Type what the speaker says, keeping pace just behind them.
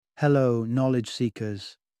Hello, knowledge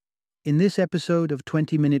seekers. In this episode of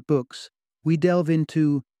 20-Minute Books, we delve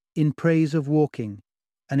into In Praise of Walking,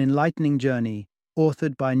 an enlightening journey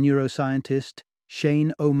authored by neuroscientist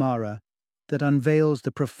Shane O'Mara that unveils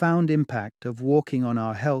the profound impact of walking on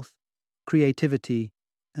our health, creativity,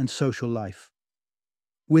 and social life.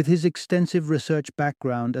 With his extensive research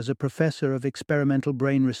background as a professor of experimental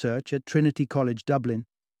brain research at Trinity College Dublin,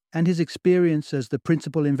 and his experience as the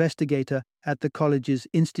principal investigator at the college's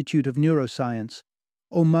Institute of Neuroscience,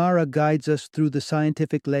 O'Mara guides us through the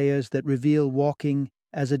scientific layers that reveal walking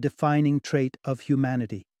as a defining trait of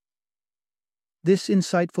humanity. This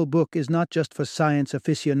insightful book is not just for science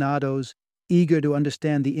aficionados eager to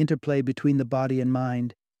understand the interplay between the body and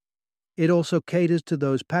mind. It also caters to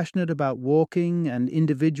those passionate about walking and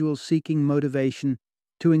individuals seeking motivation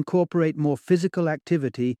to incorporate more physical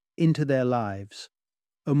activity into their lives.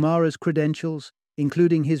 O'Mara's credentials,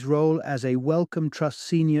 including his role as a Wellcome Trust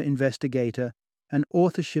senior investigator and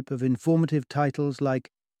authorship of informative titles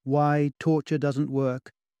like Why Torture Doesn't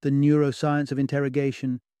Work, The Neuroscience of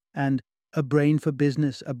Interrogation, and A Brain for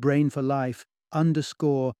Business, A Brain for Life,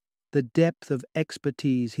 underscore the depth of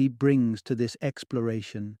expertise he brings to this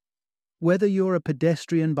exploration. Whether you're a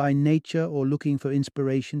pedestrian by nature or looking for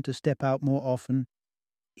inspiration to step out more often,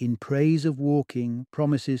 In Praise of Walking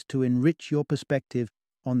promises to enrich your perspective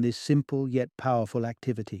on this simple yet powerful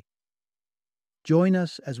activity. Join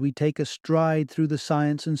us as we take a stride through the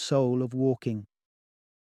science and soul of walking.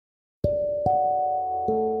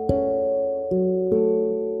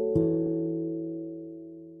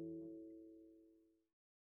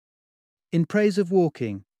 In Praise of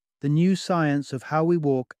Walking, the new science of how we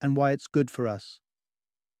walk and why it's good for us.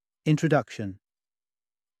 Introduction.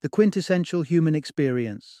 The quintessential human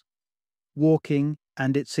experience. Walking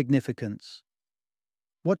and its significance.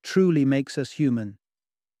 What truly makes us human?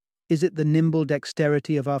 Is it the nimble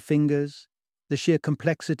dexterity of our fingers, the sheer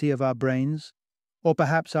complexity of our brains, or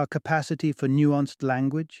perhaps our capacity for nuanced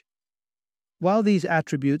language? While these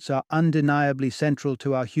attributes are undeniably central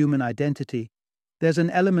to our human identity, there's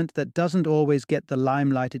an element that doesn't always get the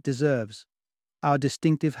limelight it deserves: our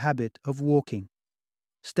distinctive habit of walking.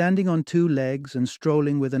 Standing on two legs and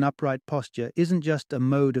strolling with an upright posture isn't just a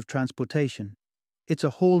mode of transportation. It's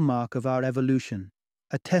a hallmark of our evolution,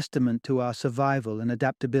 a testament to our survival and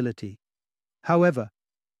adaptability. However,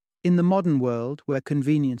 in the modern world, where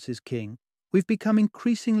convenience is king, we've become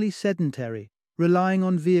increasingly sedentary, relying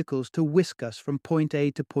on vehicles to whisk us from point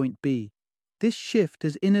A to point B. This shift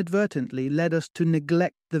has inadvertently led us to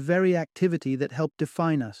neglect the very activity that helped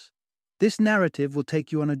define us. This narrative will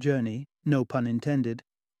take you on a journey, no pun intended,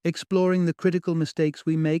 exploring the critical mistakes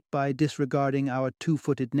we make by disregarding our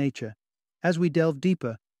two-footed nature. As we delve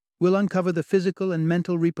deeper, we'll uncover the physical and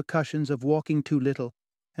mental repercussions of walking too little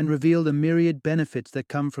and reveal the myriad benefits that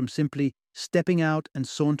come from simply stepping out and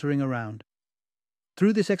sauntering around.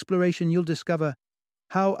 Through this exploration, you'll discover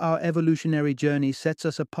how our evolutionary journey sets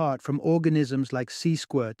us apart from organisms like sea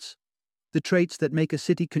squirts, the traits that make a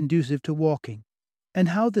city conducive to walking, and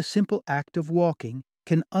how the simple act of walking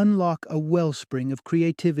can unlock a wellspring of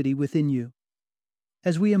creativity within you.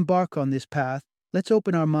 As we embark on this path, let's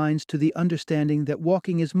open our minds to the understanding that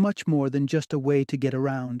walking is much more than just a way to get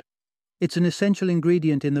around. It's an essential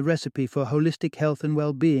ingredient in the recipe for holistic health and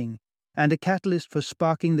well-being, and a catalyst for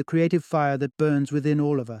sparking the creative fire that burns within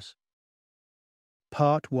all of us.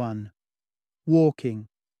 Part 1. Walking,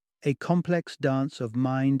 a complex dance of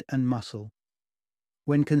mind and muscle.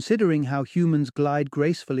 When considering how humans glide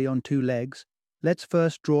gracefully on two legs, let's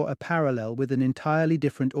first draw a parallel with an entirely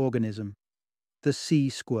different organism: the sea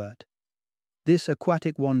squirt. This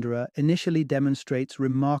aquatic wanderer initially demonstrates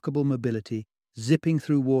remarkable mobility, zipping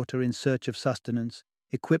through water in search of sustenance,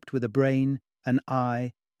 equipped with a brain, an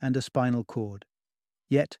eye, and a spinal cord.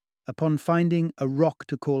 Yet, upon finding a rock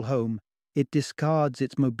to call home, it discards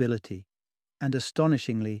its mobility and,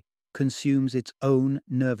 astonishingly, consumes its own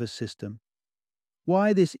nervous system.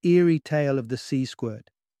 Why this eerie tale of the sea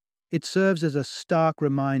squirt? It serves as a stark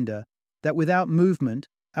reminder that without movement,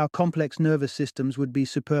 our complex nervous systems would be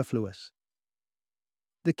superfluous.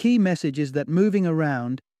 The key message is that moving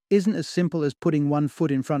around isn't as simple as putting one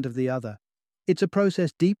foot in front of the other. It's a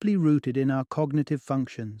process deeply rooted in our cognitive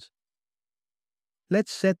functions.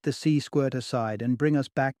 Let's set the sea squirt aside and bring us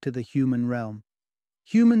back to the human realm.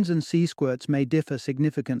 Humans and sea squirts may differ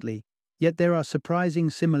significantly, yet there are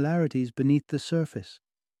surprising similarities beneath the surface.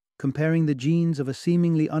 Comparing the genes of a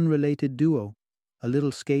seemingly unrelated duo, a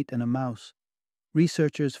little skate and a mouse,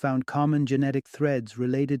 researchers found common genetic threads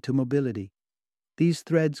related to mobility. These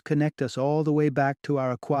threads connect us all the way back to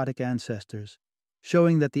our aquatic ancestors,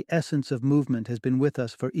 showing that the essence of movement has been with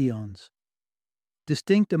us for eons.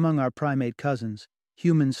 Distinct among our primate cousins,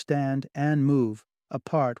 humans stand and move,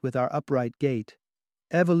 apart with our upright gait.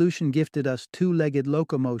 Evolution gifted us two-legged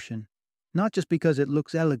locomotion, not just because it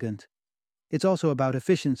looks elegant. It's also about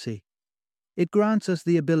efficiency. It grants us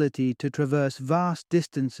the ability to traverse vast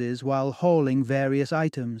distances while hauling various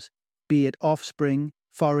items, be it offspring,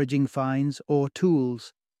 foraging finds, or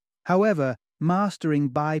tools. However, mastering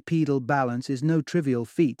bipedal balance is no trivial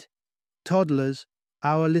feat. Toddlers,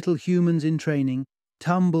 our little humans in training,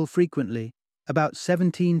 tumble frequently, about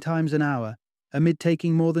 17 times an hour, amid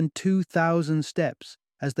taking more than 2,000 steps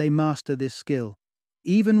as they master this skill.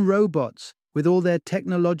 Even robots, with all their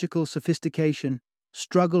technological sophistication,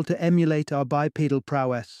 struggle to emulate our bipedal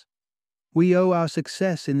prowess. We owe our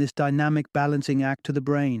success in this dynamic balancing act to the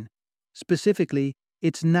brain, specifically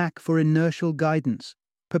its knack for inertial guidance,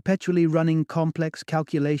 perpetually running complex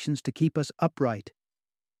calculations to keep us upright.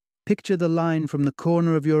 Picture the line from the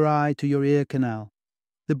corner of your eye to your ear canal.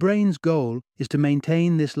 The brain's goal is to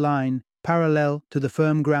maintain this line parallel to the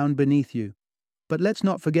firm ground beneath you. But let's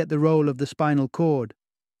not forget the role of the spinal cord.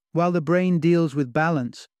 While the brain deals with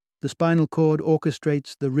balance, the spinal cord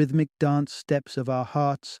orchestrates the rhythmic dance steps of our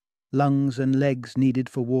hearts, lungs, and legs needed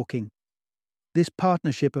for walking. This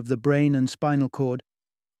partnership of the brain and spinal cord,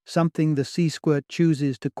 something the sea squirt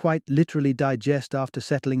chooses to quite literally digest after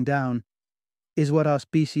settling down, is what our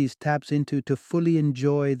species taps into to fully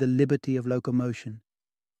enjoy the liberty of locomotion.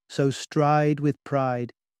 So stride with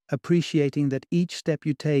pride, appreciating that each step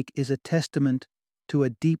you take is a testament to a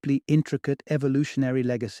deeply intricate evolutionary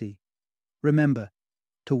legacy. Remember,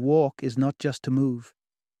 to walk is not just to move.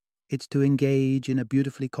 It's to engage in a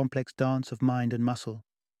beautifully complex dance of mind and muscle.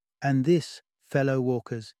 And this, fellow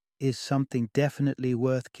walkers, is something definitely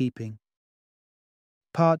worth keeping.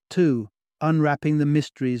 Part 2. Unwrapping the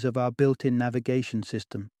mysteries of our built-in navigation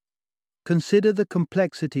system. Consider the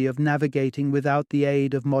complexity of navigating without the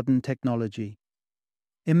aid of modern technology.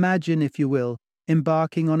 Imagine, if you will,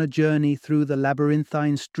 embarking on a journey through the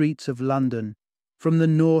labyrinthine streets of London, from the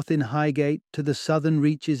north in Highgate to the southern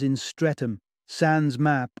reaches in Streatham, sans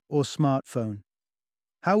map or smartphone.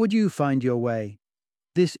 How would you find your way?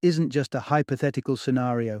 This isn't just a hypothetical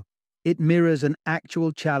scenario. It mirrors an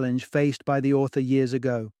actual challenge faced by the author years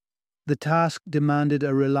ago. The task demanded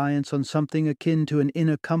a reliance on something akin to an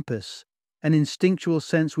inner compass, an instinctual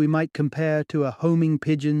sense we might compare to a homing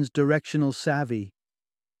pigeon's directional savvy.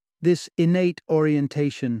 This innate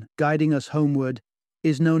orientation, guiding us homeward,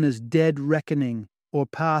 is known as dead reckoning or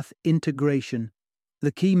path integration.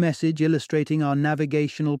 The key message illustrating our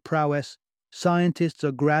navigational prowess: scientists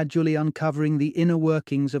are gradually uncovering the inner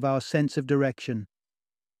workings of our sense of direction.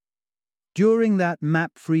 During that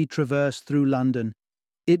map-free traverse through London,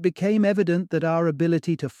 it became evident that our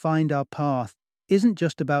ability to find our path isn't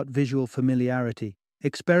just about visual familiarity.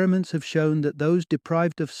 Experiments have shown that those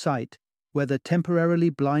deprived of sight, whether temporarily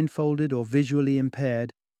blindfolded or visually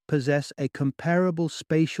impaired, possess a comparable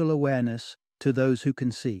spatial awareness to those who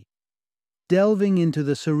can see. Delving into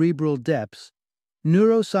the cerebral depths,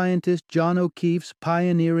 neuroscientist John O'Keefe's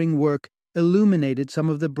pioneering work illuminated some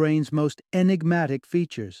of the brain's most enigmatic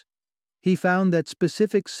features. He found that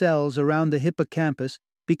specific cells around the hippocampus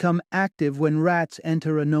become active when rats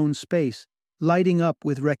enter a known space, lighting up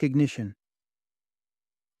with recognition.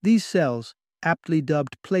 These cells, aptly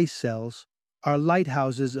dubbed place cells, are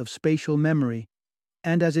lighthouses of spatial memory,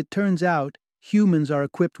 and as it turns out, humans are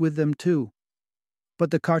equipped with them too.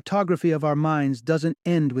 But the cartography of our minds doesn't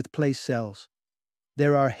end with place cells.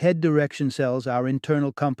 There are head direction cells, our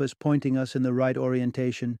internal compass pointing us in the right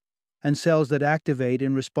orientation, and cells that activate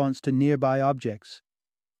in response to nearby objects.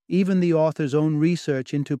 Even the author's own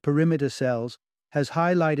research into perimeter cells has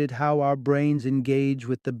highlighted how our brains engage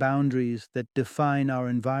with the boundaries that define our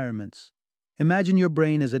environments. Imagine your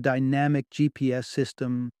brain as a dynamic GPS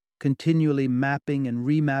system, continually mapping and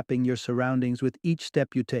remapping your surroundings with each step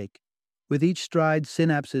you take. With each stride,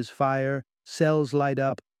 synapses fire, cells light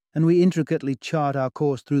up, and we intricately chart our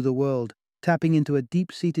course through the world, tapping into a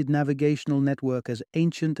deep-seated navigational network as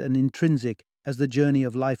ancient and intrinsic as the journey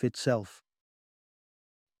of life itself.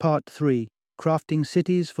 Part 3. Crafting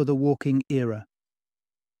Cities for the Walking Era.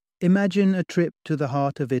 Imagine a trip to the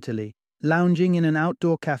heart of Italy, lounging in an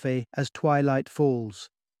outdoor cafe as twilight falls.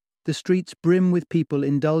 The streets brim with people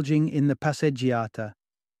indulging in the passeggiata,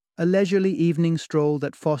 a leisurely evening stroll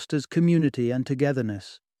that fosters community and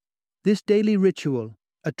togetherness. This daily ritual,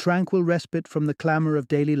 a tranquil respite from the clamor of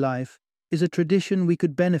daily life, is a tradition we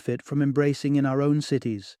could benefit from embracing in our own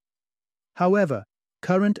cities. However,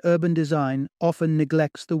 current urban design often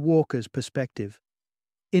neglects the walker's perspective.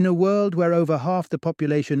 In a world where over half the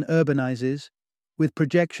population urbanizes, with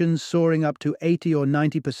projections soaring up to 80 or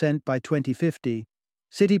 90% by 2050,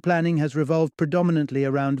 City planning has revolved predominantly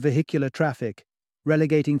around vehicular traffic,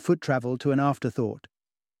 relegating foot travel to an afterthought.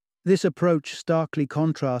 This approach starkly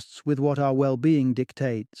contrasts with what our well-being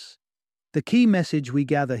dictates. The key message we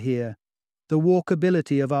gather here: the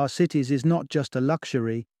walkability of our cities is not just a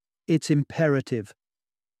luxury, it's imperative.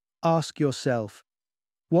 Ask yourself,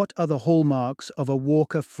 what are the hallmarks of a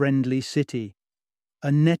walker-friendly city?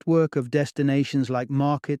 A network of destinations like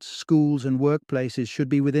markets, schools, and workplaces should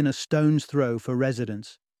be within a stone's throw for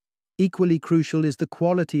residents. Equally crucial is the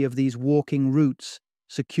quality of these walking routes: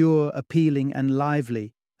 secure, appealing, and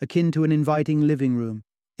lively, akin to an inviting living room,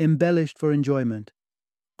 embellished for enjoyment.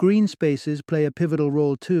 Green spaces play a pivotal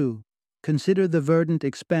role too. Consider the verdant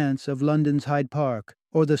expanse of London's Hyde Park,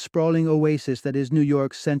 or the sprawling oasis that is New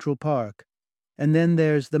York's Central Park. And then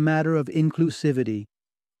there's the matter of inclusivity.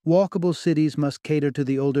 Walkable cities must cater to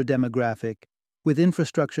the older demographic, with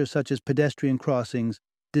infrastructure such as pedestrian crossings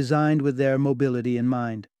designed with their mobility in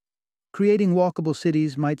mind. Creating walkable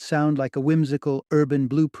cities might sound like a whimsical urban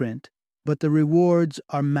blueprint, but the rewards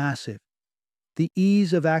are massive. The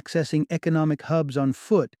ease of accessing economic hubs on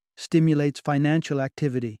foot stimulates financial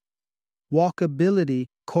activity. Walkability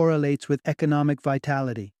correlates with economic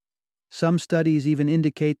vitality. Some studies even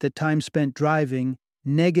indicate that time spent driving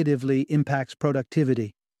negatively impacts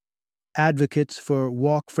productivity. Advocates for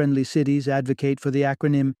walk-friendly cities advocate for the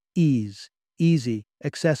acronym EASE: easy,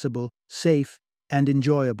 accessible, safe, and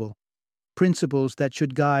enjoyable. Principles that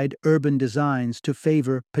should guide urban designs to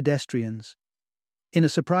favor pedestrians. In a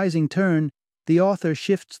surprising turn, the author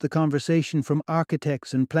shifts the conversation from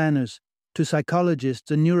architects and planners to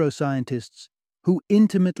psychologists and neuroscientists who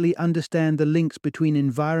intimately understand the links between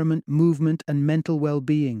environment, movement, and mental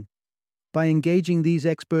well-being. By engaging these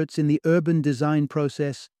experts in the urban design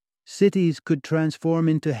process, cities could transform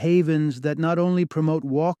into havens that not only promote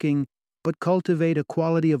walking, but cultivate a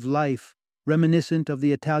quality of life reminiscent of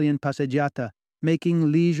the Italian passeggiata,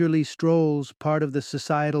 making leisurely strolls part of the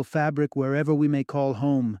societal fabric wherever we may call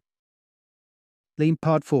home.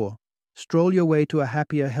 Part 4. Stroll your way to a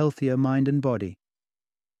happier, healthier mind and body.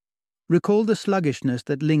 Recall the sluggishness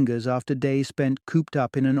that lingers after days spent cooped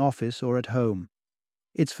up in an office or at home.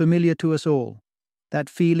 It's familiar to us all, that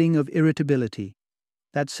feeling of irritability,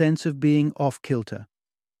 that sense of being off-kilter.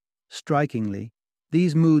 Strikingly,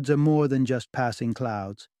 these moods are more than just passing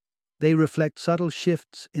clouds. They reflect subtle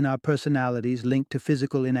shifts in our personalities linked to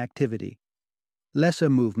physical inactivity. Lesser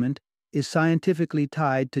movement is scientifically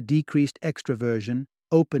tied to decreased extroversion,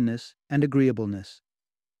 openness, and agreeableness.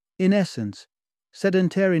 In essence,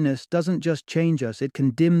 sedentariness doesn't just change us, it can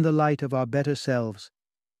dim the light of our better selves.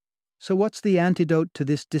 So what's the antidote to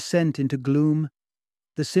this descent into gloom?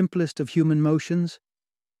 The simplest of human motions?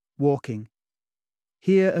 Walking.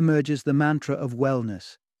 Here emerges the mantra of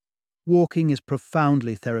wellness. Walking is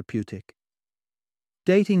profoundly therapeutic.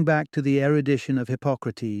 Dating back to the erudition of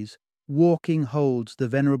Hippocrates, walking holds the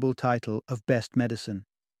venerable title of best medicine.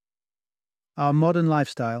 Our modern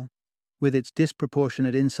lifestyle, with its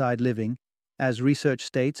disproportionate inside living, as research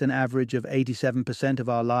states an average of 87% of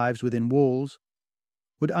our lives within walls,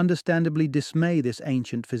 would understandably dismay this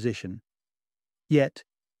ancient physician. Yet,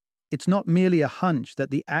 it's not merely a hunch that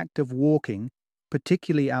the act of walking,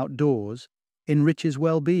 particularly outdoors, enriches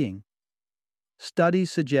well-being.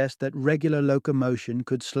 Studies suggest that regular locomotion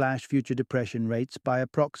could slash future depression rates by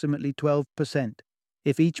approximately 12%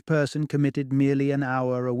 if each person committed merely an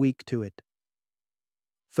hour a week to it.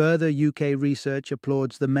 Further UK research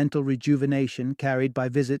applauds the mental rejuvenation carried by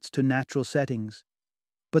visits to natural settings.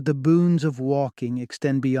 But the boons of walking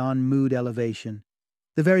extend beyond mood elevation.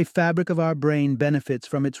 The very fabric of our brain benefits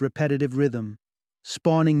from its repetitive rhythm,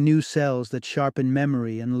 spawning new cells that sharpen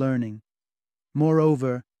memory and learning.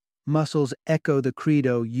 Moreover, muscles echo the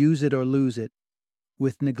credo, use it or lose it,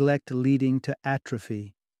 with neglect leading to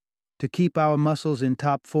atrophy. To keep our muscles in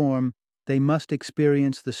top form, they must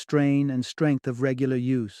experience the strain and strength of regular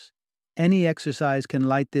use. Any exercise can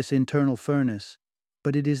light this internal furnace,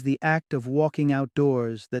 but it is the act of walking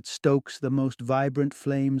outdoors that stokes the most vibrant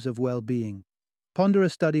flames of well-being. Ponder a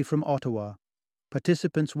study from Ottawa.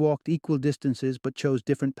 Participants walked equal distances but chose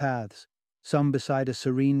different paths, some beside a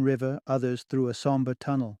serene river, others through a somber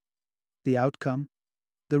tunnel. The outcome?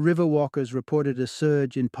 The river walkers reported a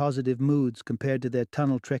surge in positive moods compared to their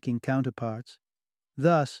tunnel trekking counterparts.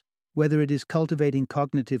 Thus, whether it is cultivating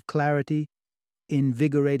cognitive clarity,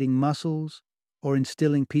 invigorating muscles, or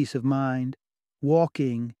instilling peace of mind,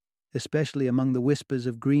 walking, especially among the whispers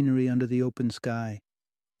of greenery under the open sky,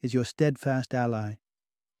 is your steadfast ally.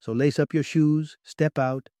 So lace up your shoes, step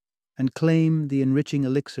out, and claim the enriching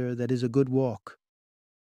elixir that is a good walk.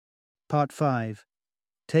 Part 5.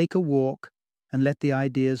 Take a walk and let the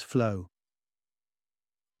ideas flow.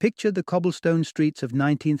 Picture the cobblestone streets of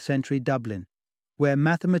 19th century Dublin, where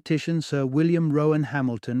mathematician Sir William Rowan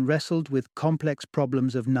Hamilton wrestled with complex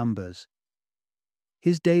problems of numbers.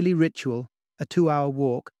 His daily ritual, a 2-hour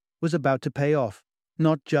walk, was about to pay off,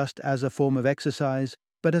 not just as a form of exercise,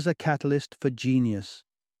 but as a catalyst for genius.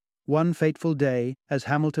 One fateful day, as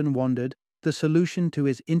Hamilton wandered, the solution to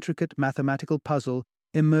his intricate mathematical puzzle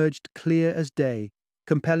emerged clear as day,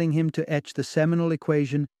 compelling him to etch the seminal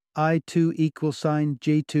equation I2 equals sign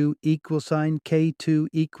J2 equals sign K2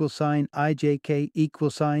 equals sign IJK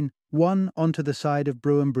equals sign 1 onto the side of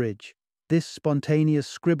Brougham Bridge. This spontaneous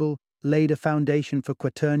scribble laid a foundation for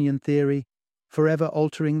quaternion theory, forever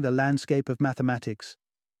altering the landscape of mathematics.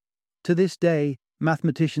 To this day,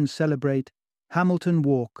 mathematicians celebrate Hamilton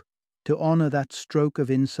Walk to honor that stroke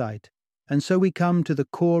of insight. And so we come to the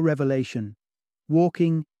core revelation.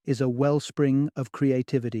 Walking is a wellspring of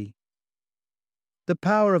creativity. The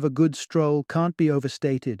power of a good stroll can't be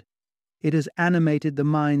overstated. It has animated the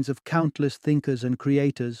minds of countless thinkers and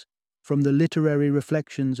creators, from the literary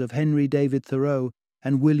reflections of Henry David Thoreau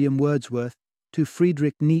and William Wordsworth to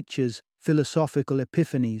Friedrich Nietzsche's philosophical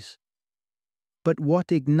epiphanies. But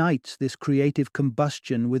what ignites this creative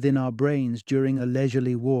combustion within our brains during a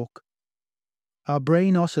leisurely walk? Our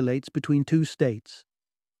brain oscillates between two states,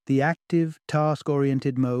 the active,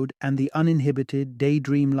 task-oriented mode and the uninhibited,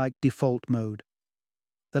 daydream-like default mode.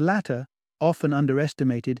 The latter, often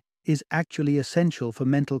underestimated, is actually essential for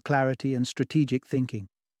mental clarity and strategic thinking.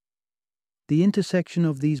 The intersection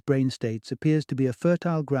of these brain states appears to be a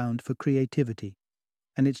fertile ground for creativity,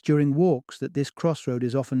 and it's during walks that this crossroad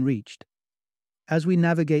is often reached. As we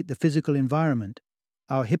navigate the physical environment,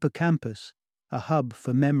 our hippocampus, a hub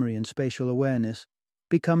for memory and spatial awareness,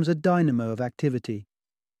 becomes a dynamo of activity.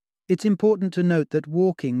 It's important to note that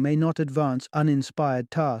walking may not advance uninspired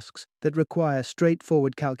tasks that require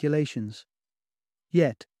straightforward calculations.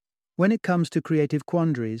 Yet, when it comes to creative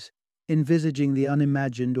quandaries, envisaging the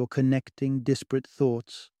unimagined or connecting disparate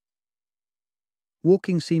thoughts,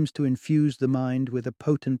 walking seems to infuse the mind with a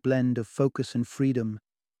potent blend of focus and freedom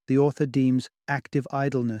the author deems active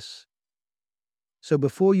idleness. So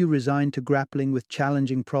before you resign to grappling with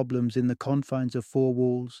challenging problems in the confines of four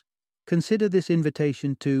walls, consider this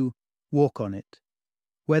invitation to walk on it.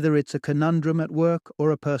 Whether it's a conundrum at work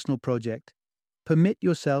or a personal project, permit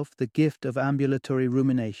yourself the gift of ambulatory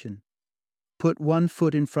rumination. Put one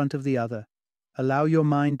foot in front of the other, allow your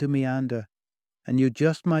mind to meander, and you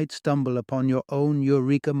just might stumble upon your own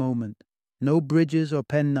eureka moment. No bridges or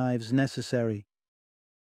penknives necessary.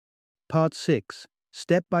 Part 6.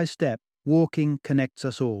 Step by step, walking connects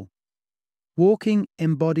us all. Walking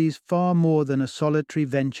embodies far more than a solitary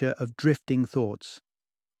venture of drifting thoughts.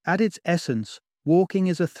 At its essence, walking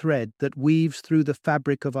is a thread that weaves through the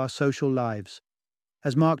fabric of our social lives.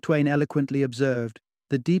 As Mark Twain eloquently observed,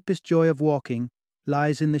 the deepest joy of walking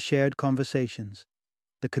lies in the shared conversations,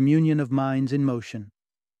 the communion of minds in motion.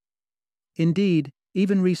 Indeed,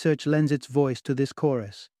 even research lends its voice to this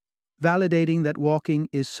chorus, validating that walking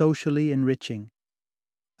is socially enriching.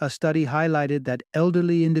 A study highlighted that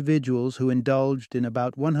elderly individuals who indulged in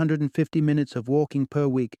about 150 minutes of walking per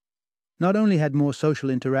week not only had more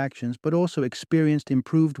social interactions but also experienced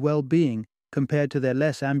improved well-being compared to their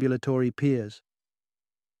less ambulatory peers.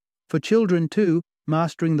 For children, too,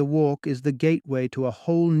 mastering the walk is the gateway to a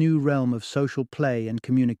whole new realm of social play and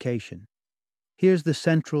communication. Here's the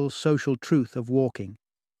central social truth of walking.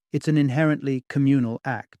 It's an inherently communal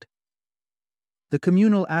act. The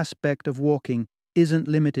communal aspect of walking isn't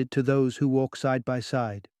limited to those who walk side by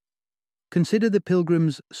side. Consider the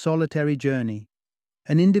pilgrim's solitary journey,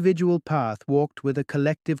 an individual path walked with a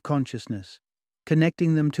collective consciousness,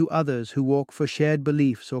 connecting them to others who walk for shared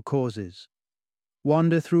beliefs or causes.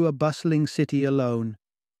 Wander through a bustling city alone,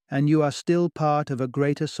 and you are still part of a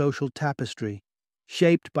greater social tapestry,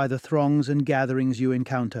 shaped by the throngs and gatherings you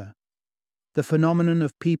encounter. The phenomenon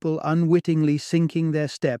of people unwittingly syncing their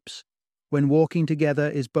steps when walking together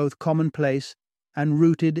is both commonplace and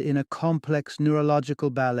rooted in a complex neurological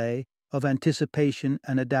ballet of anticipation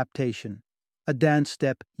and adaptation, a dance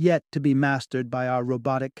step yet to be mastered by our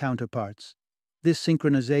robotic counterparts. This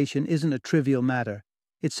synchronization isn't a trivial matter.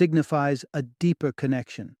 It signifies a deeper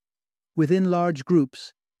connection. Within large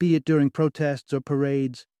groups, be it during protests or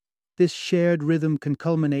parades, this shared rhythm can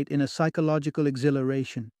culminate in a psychological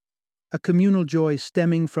exhilaration, a communal joy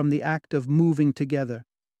stemming from the act of moving together.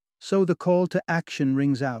 So the call to action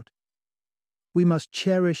rings out. We must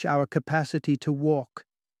cherish our capacity to walk.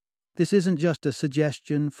 This isn't just a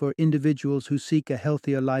suggestion for individuals who seek a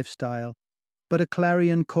healthier lifestyle, but a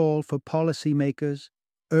clarion call for policymakers,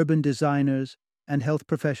 urban designers, and health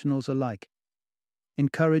professionals alike.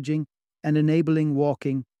 Encouraging and enabling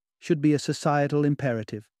walking should be a societal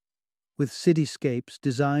imperative, with cityscapes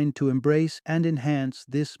designed to embrace and enhance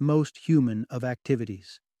this most human of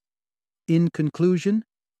activities. In conclusion,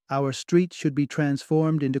 our streets should be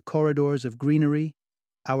transformed into corridors of greenery,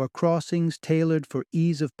 our crossings tailored for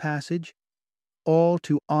ease of passage, all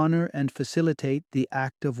to honor and facilitate the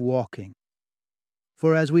act of walking.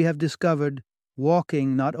 For as we have discovered,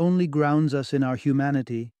 walking not only grounds us in our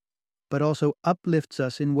humanity, but also uplifts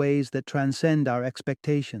us in ways that transcend our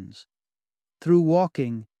expectations. Through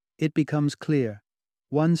walking, it becomes clear,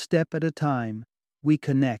 one step at a time, we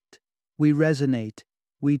connect, we resonate,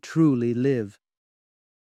 we truly live.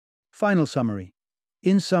 Final summary.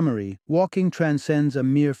 In summary, walking transcends a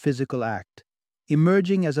mere physical act,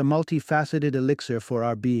 emerging as a multifaceted elixir for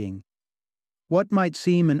our being. What might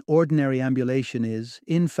seem an ordinary ambulation is,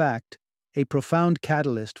 in fact, a profound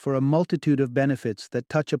catalyst for a multitude of benefits that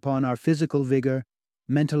touch upon our physical vigor,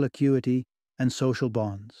 mental acuity, and social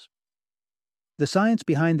bonds. The science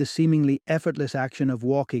behind the seemingly effortless action of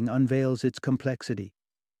walking unveils its complexity.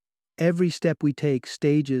 Every step we take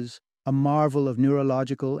stages a marvel of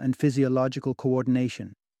neurological and physiological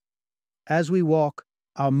coordination. As we walk,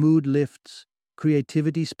 our mood lifts,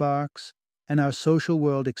 creativity sparks, and our social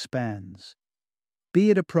world expands. Be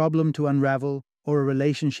it a problem to unravel or a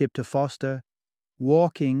relationship to foster,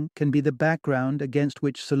 walking can be the background against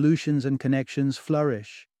which solutions and connections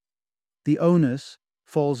flourish. The onus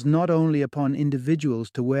falls not only upon individuals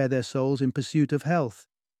to wear their souls in pursuit of health.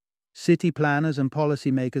 City planners and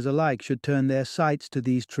policymakers alike should turn their sights to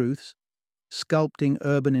these truths, sculpting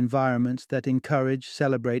urban environments that encourage,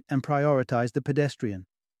 celebrate, and prioritize the pedestrian.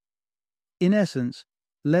 In essence,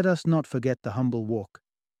 let us not forget the humble walk.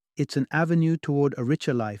 It's an avenue toward a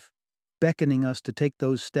richer life, beckoning us to take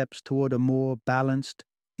those steps toward a more balanced,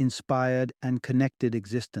 inspired, and connected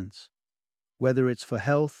existence. Whether it's for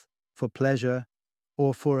health, for pleasure,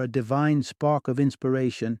 or for a divine spark of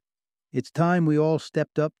inspiration, it's time we all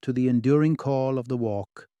stepped up to the enduring call of the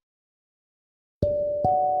walk.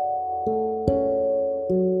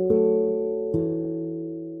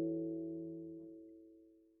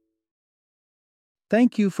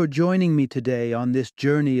 Thank you for joining me today on this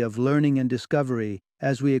journey of learning and discovery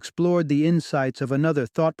as we explored the insights of another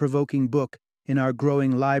thought-provoking book in our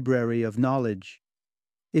growing library of knowledge.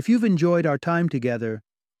 If you've enjoyed our time together,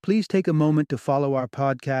 please take a moment to follow our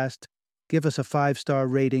podcast, give us a 5-star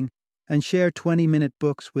rating, and share 20-minute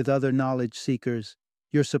books with other knowledge seekers.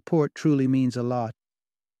 Your support truly means a lot.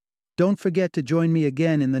 Don't forget to join me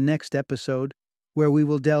again in the next episode, where we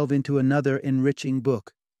will delve into another enriching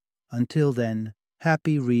book. Until then,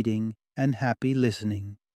 happy reading and happy listening.